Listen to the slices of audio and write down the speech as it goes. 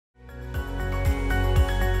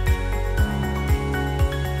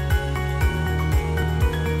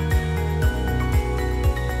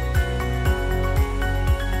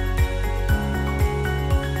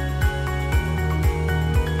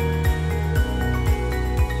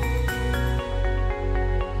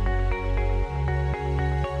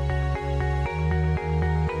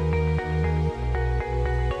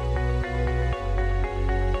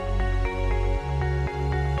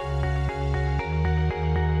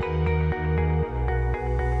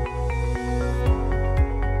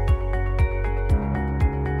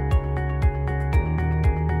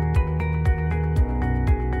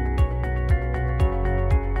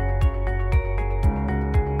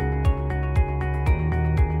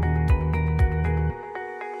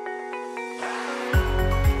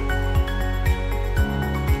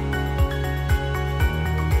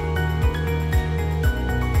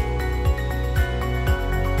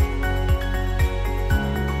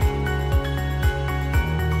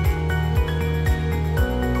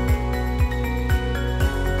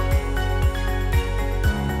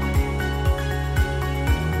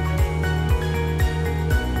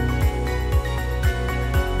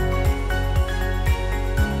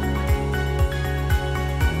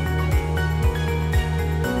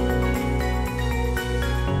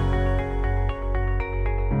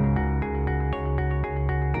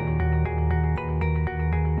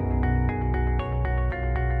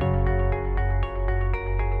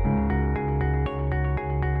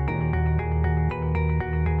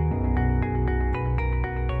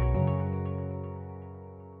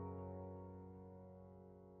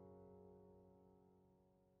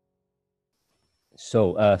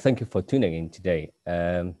Thank you for tuning in today.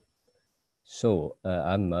 I'm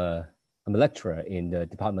a lecturer in the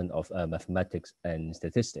Department of Mathematics and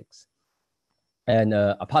Statistics. And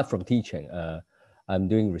apart from teaching, I'm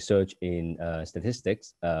doing research in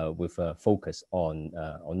statistics with a focus on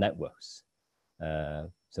networks.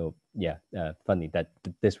 Funny that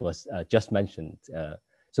this was just mentioned.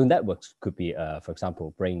 So networks could be, for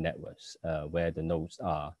example, brain networks, where the nodes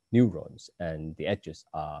are neurons and the edges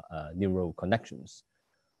are neural connections,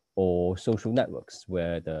 or social networks,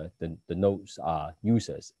 where the nodes are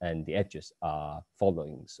users and the edges are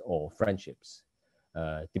followings or friendships,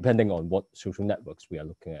 depending on what social networks we are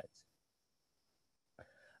looking at.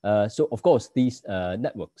 So of course, these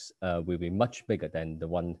networks will be much bigger than the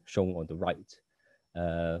one shown on the right.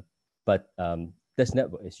 But this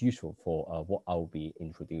network is useful for what I'll be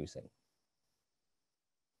introducing.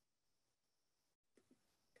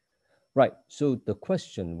 Right, so the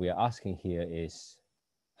question we are asking here is,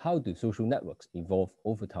 how do social networks evolve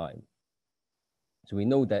over time? So we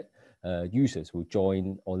know that users will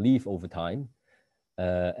join or leave over time.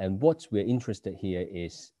 And what we're interested here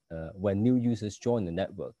is when new users join the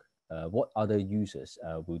network, what other users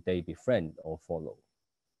will they befriend or follow?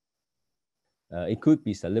 It could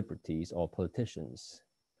be celebrities or politicians,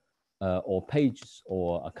 or pages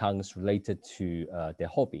or accounts related to their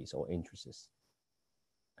hobbies or interests.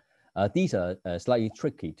 These are slightly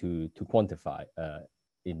tricky to quantify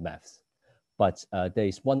in maths, but there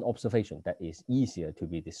is one observation that is easier to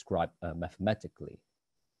be described mathematically.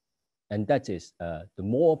 And that is the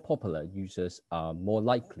more popular users are more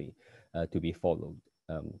likely to be followed,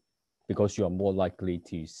 because you are more likely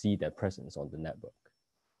to see their presence on the network,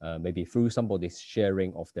 maybe through somebody's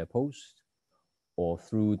sharing of their post or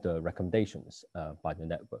through the recommendations by the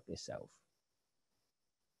network itself.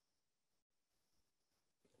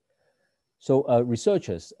 So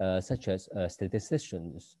researchers such as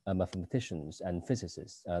statisticians, mathematicians, and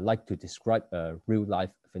physicists like to describe real-life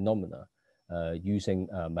phenomena using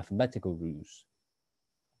mathematical rules.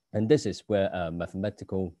 And this is where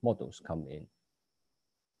mathematical models come in.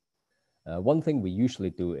 One thing we usually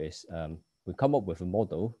do is we come up with a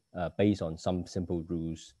model based on some simple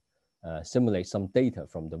rules, simulate some data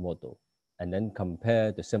from the model, and then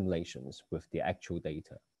compare the simulations with the actual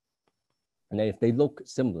data. And if they look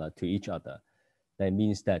similar to each other, that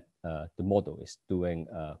means that the model is doing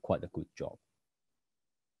quite a good job.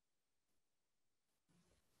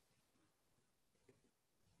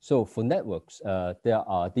 So for networks, there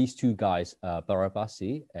are these two guys,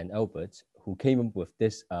 Barabasi and Albert, who came up with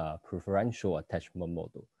this preferential attachment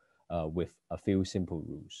model with a few simple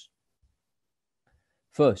rules.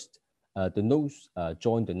 First, the nodes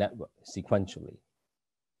join the network sequentially.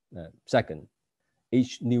 Second,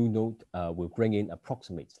 each new node will bring in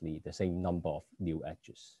approximately the same number of new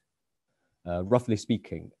edges. Roughly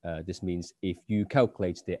speaking, this means if you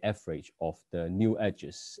calculate the average of the new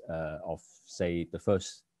edges of, say, the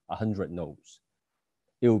first 100 nodes,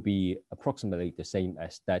 it will be approximately the same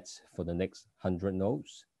as that for the next 100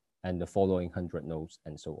 nodes and the following 100 nodes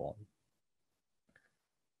and so on.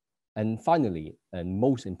 And finally, and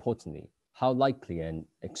most importantly, how likely an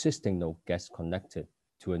existing node gets connected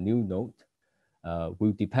to a new node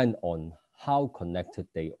will depend on how connected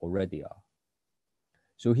they already are.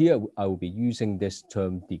 So here I will be using this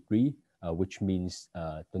term degree, which means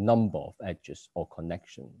the number of edges or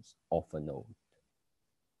connections of a node.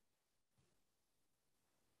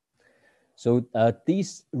 So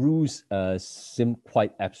these rules seem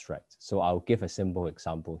quite abstract. So I'll give a simple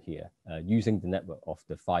example here using the network of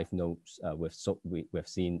the 5 nodes we've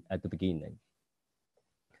seen at the beginning.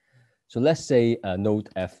 So let's say node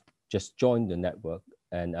F just joined the network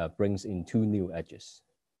and brings in 2 new edges.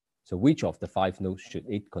 So which of the 5 nodes should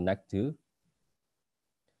it connect to?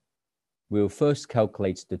 We'll first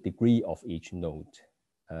calculate the degree of each node.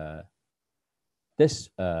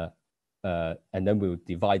 And then we'll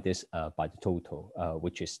divide this by the total,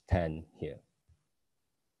 which is 10 here.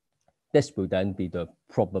 This will then be the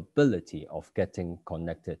probability of getting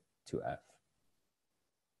connected to F.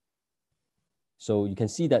 So you can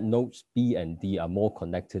see that nodes B and D are more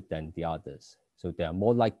connected than the others. So they are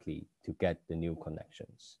more likely to get the new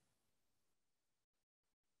connections.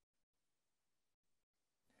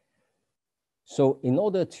 So in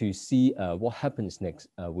order to see what happens next,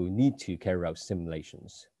 we'll need to carry out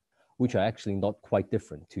simulations, which are actually not quite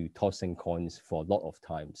different to tossing coins for a lot of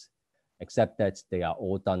times, except that they are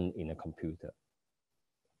all done in a computer.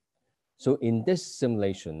 So in this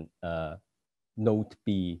simulation, node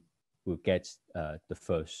B will get the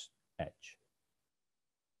first edge.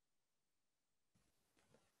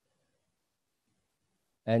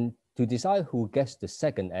 And to decide who gets the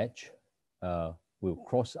second edge, will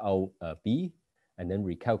cross out B and then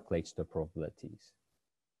recalculate the probabilities.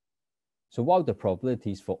 So while the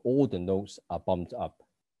probabilities for all the nodes are bumped up,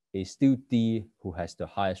 it's still D who has the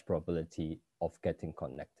highest probability of getting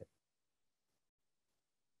connected.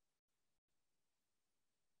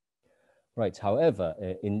 Right, however,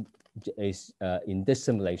 in this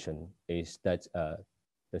simulation is that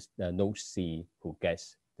the node C who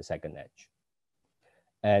gets the second edge.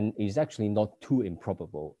 And it's actually not too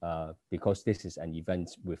improbable because this is an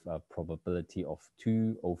event with a probability of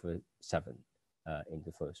 2/7 in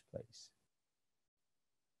the first place.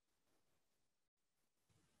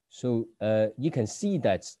 So you can see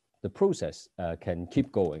that the process can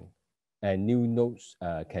keep going and new nodes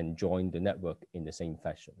can join the network in the same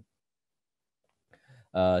fashion.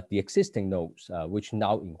 The existing nodes, which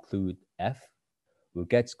now include F, will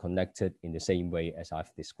get connected in the same way as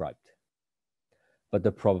I've described. But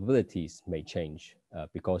the probabilities may change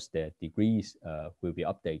because their degrees will be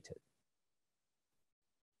updated.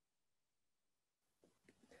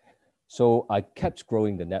 So I kept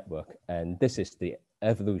growing the network, and this is the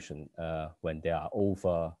evolution when there are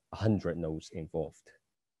over 100 nodes involved.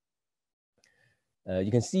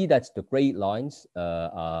 You can see that the gray lines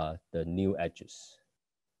are the new edges.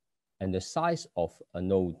 And the size of a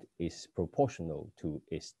node is proportional to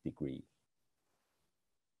its degree.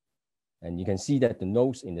 And you can see that the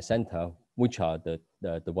nodes in the center, which are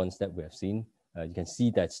the ones that we have seen, you can see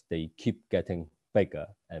that they keep getting bigger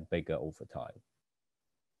and bigger over time.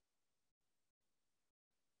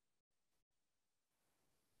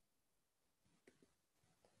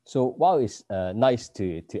 So while it's nice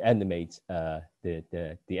to animate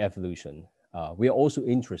the evolution, we are also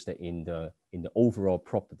interested in the overall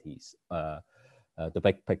properties, the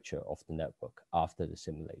big picture of the network after the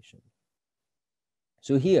simulation.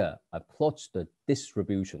 So here I plot the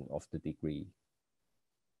distribution of the degree.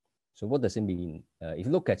 So what does it mean? If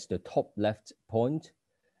you look at the top left point,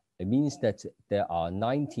 it means that there are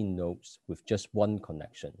 19 nodes with just one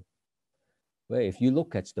connection. Where if you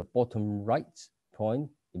look at the bottom right point,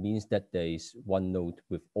 it means that there is one node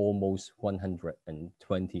with almost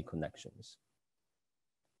 120 connections.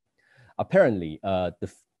 Apparently,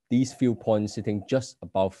 these few points sitting just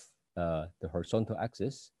above the horizontal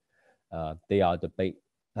axis, they are the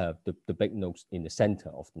big nodes in the center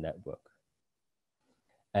of the network.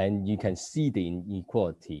 And you can see the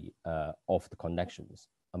inequality of the connections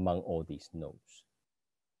among all these nodes.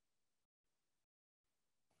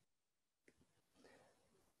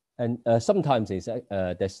 And sometimes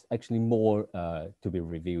there's actually more to be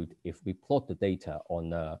reviewed if we plot the data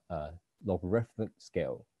on a logarithmic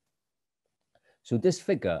scale. So this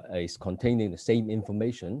figure is containing the same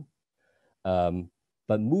information,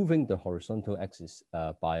 but moving the horizontal axis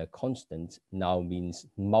by a constant now means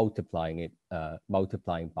multiplying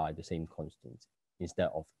by the same constant instead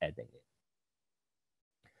of adding it.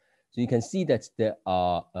 So you can see that there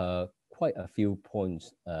are quite a few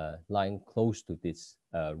points lying close to this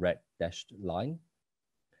red dashed line,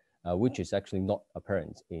 which is actually not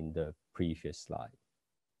apparent in the previous slide.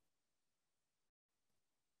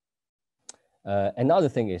 Another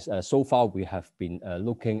thing is, so far we have been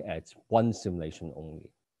looking at one simulation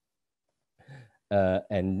only.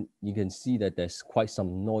 And you can see that there's quite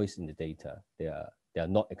some noise in the data. They are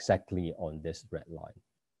not exactly on this red line.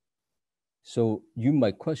 So you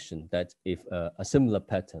might question that if a similar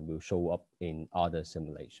pattern will show up in other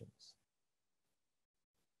simulations.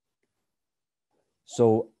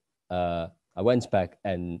 So I went back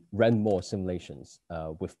and ran more simulations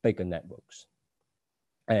with bigger networks.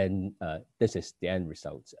 And this is the end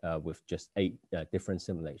result with just 8 different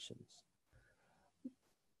simulations.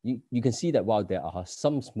 You can see that while there are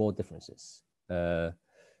some small differences, the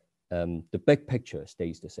big picture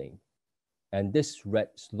stays the same. And this red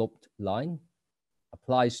sloped line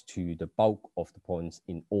applies to the bulk of the points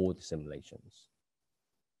in all the simulations.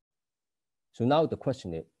 So now the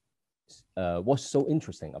question is, what's so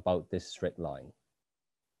interesting about this straight line?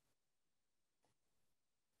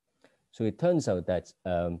 So it turns out that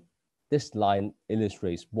this line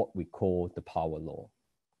illustrates what we call the power law.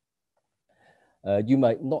 You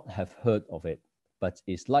might not have heard of it, but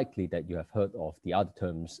it's likely that you have heard of the other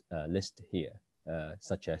terms listed here,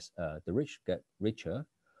 such as the rich get richer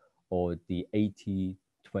or the 80-20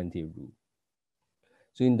 rule.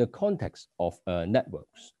 So in the context of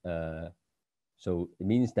networks, so it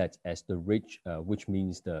means that as the rich, which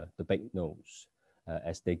means the big nodes,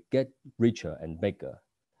 as they get richer and bigger,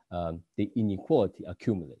 the inequality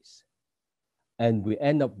accumulates. And we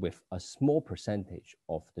end up with a small percentage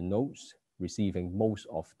of the nodes receiving most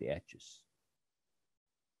of the edges.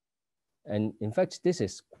 And in fact, this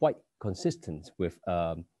is quite consistent with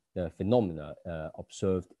the phenomena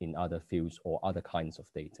observed in other fields or other kinds of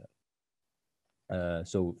data.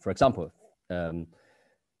 So for example,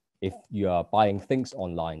 if you are buying things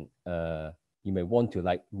online, you may want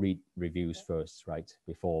to read reviews first, right,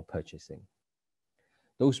 before purchasing.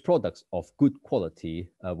 Those products of good quality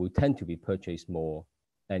will tend to be purchased more,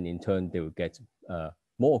 and in turn, they will get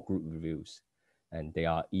more good reviews, and they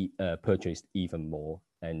are purchased even more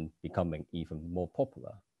and becoming even more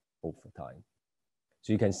popular over time.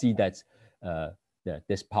 So you can see that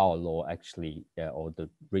this power law actually, or the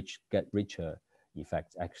rich get richer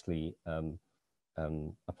effect actually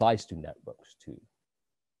applies to networks too.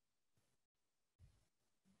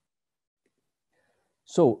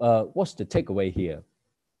 So what's the takeaway here?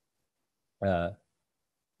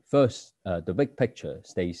 First, the big picture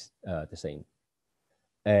stays the same.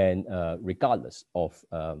 And regardless of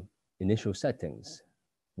initial settings,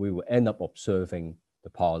 we will end up observing the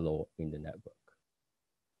power law in the network.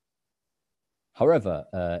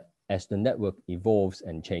 However, as the network evolves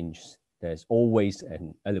and changes, there's always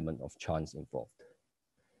an element of chance involved.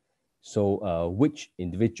 So which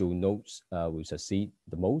individual nodes will succeed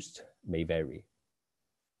the most may vary,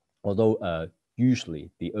 although usually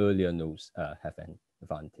the earlier nodes have an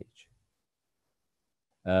advantage.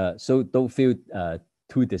 So don't feel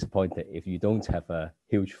too disappointed if you don't have a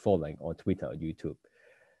huge following on Twitter or YouTube.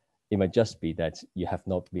 It might just be that you have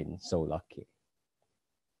not been so lucky.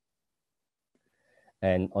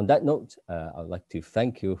 And on that note, I'd like to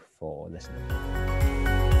thank you for listening.